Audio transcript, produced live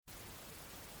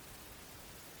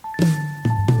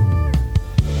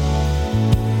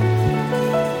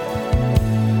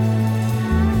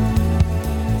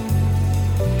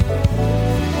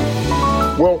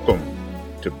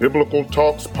to Biblical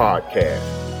Talks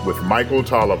Podcast with Michael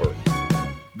Tolliver.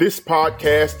 This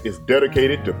podcast is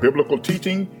dedicated to biblical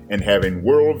teaching and having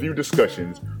worldview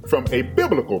discussions from a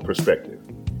biblical perspective.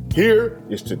 Here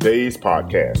is today's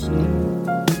podcast.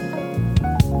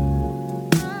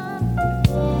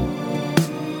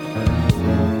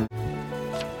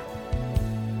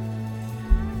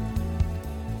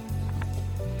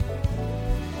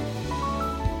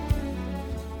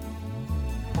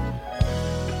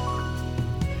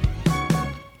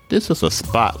 This is a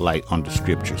spotlight on the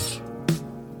scriptures.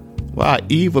 While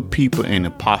evil people and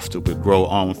impostors will grow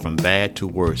on from bad to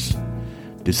worse,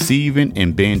 deceiving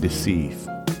and being deceived.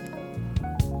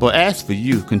 But as for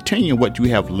you, continue what you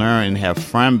have learned and have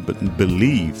firm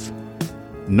belief,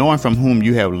 knowing from whom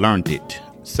you have learned it.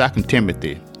 2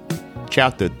 Timothy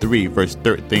chapter 3, verse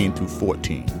 13 through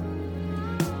 14.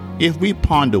 If we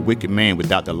ponder wicked men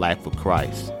without the life of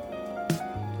Christ,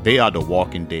 they are the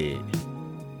walking dead.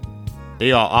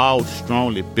 They are all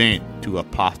strongly bent to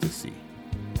apostasy,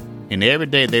 and every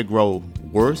day they grow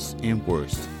worse and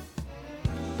worse.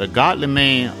 The godly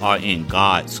men are in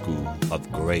God's school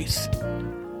of grace,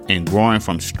 and growing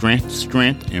from strength to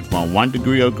strength and from one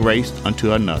degree of grace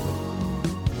unto another,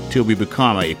 till we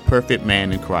become a perfect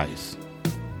man in Christ.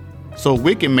 So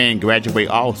wicked men graduate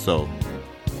also.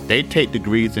 They take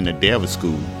degrees in the devil's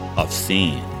school of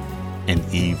sin and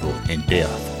evil and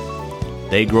death.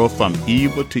 They grow from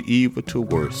evil to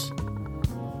worse.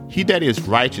 He that is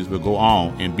righteous will go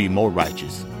on and be more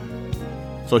righteous.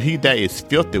 So he that is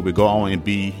filthy will go on and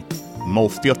be more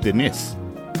filthiness.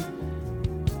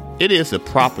 It is a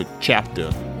proper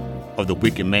chapter of the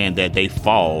wicked man that they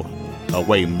fall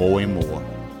away more and more.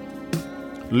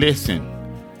 Listen,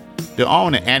 the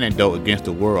only antidote against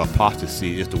the world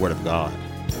apostasy is the Word of God.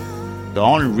 The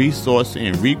only resource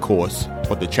and recourse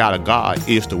for the child of God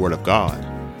is the Word of God.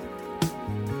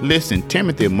 Listen,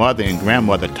 Timothy's mother and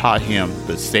grandmother taught him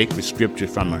the sacred scripture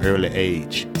from an early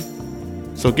age.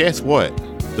 So guess what?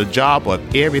 The job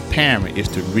of every parent is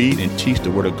to read and teach the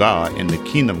Word of God in the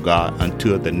kingdom of God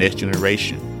until the next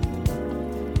generation.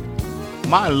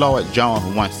 My Lord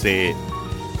John once said,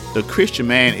 the Christian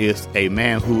man is a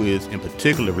man who is in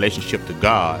particular relationship to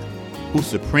God, whose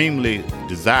supremely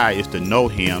desire is to know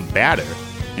Him better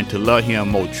and to love Him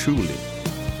more truly.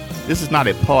 This is not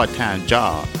a part-time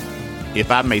job. If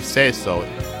I may say so,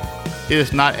 it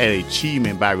is not an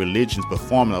achievement by religion's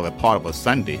performance of a part of a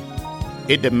Sunday.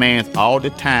 It demands all the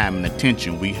time and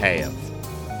attention we have.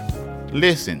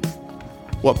 Listen,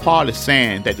 what Paul is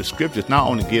saying that the scriptures not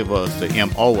only give us the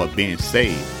MO of being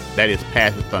saved, that is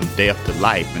passing from death to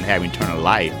life and having eternal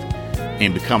life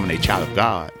and becoming a child of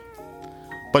God,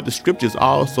 but the scriptures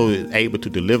also is able to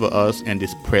deliver us in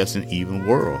this present evil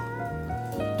world.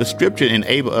 The scripture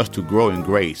enable us to grow in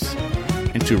grace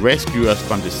and to rescue us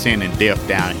from the sin and death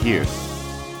down here.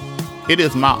 It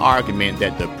is my argument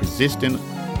that the persistence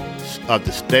of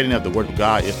the studying of the Word of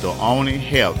God is the only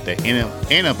help that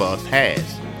any of us has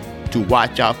to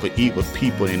watch out for evil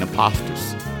people and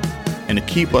impostors and to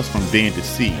keep us from being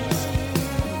deceived.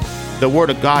 The Word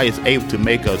of God is able to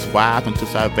make us wise unto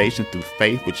salvation through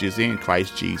faith which is in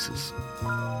Christ Jesus.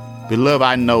 Beloved,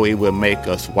 I know it will make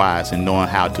us wise in knowing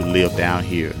how to live down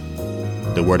here,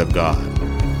 the Word of God.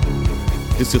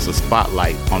 This is a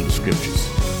spotlight on the scriptures.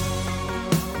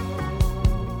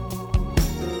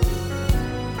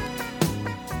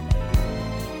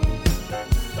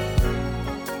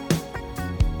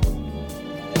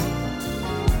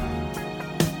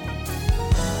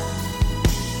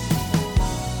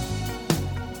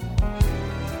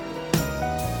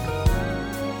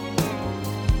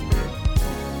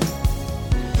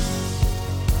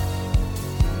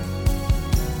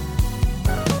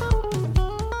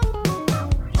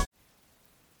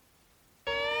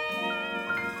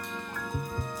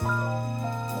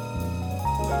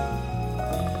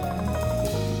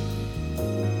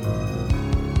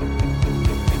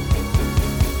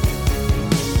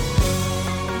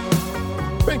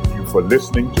 For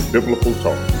listening to Biblical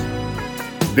Talks.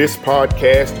 This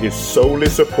podcast is solely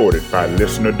supported by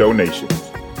listener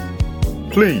donations.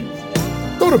 Please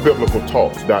go to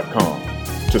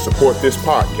biblicaltalks.com to support this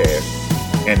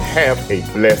podcast and have a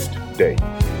blessed day.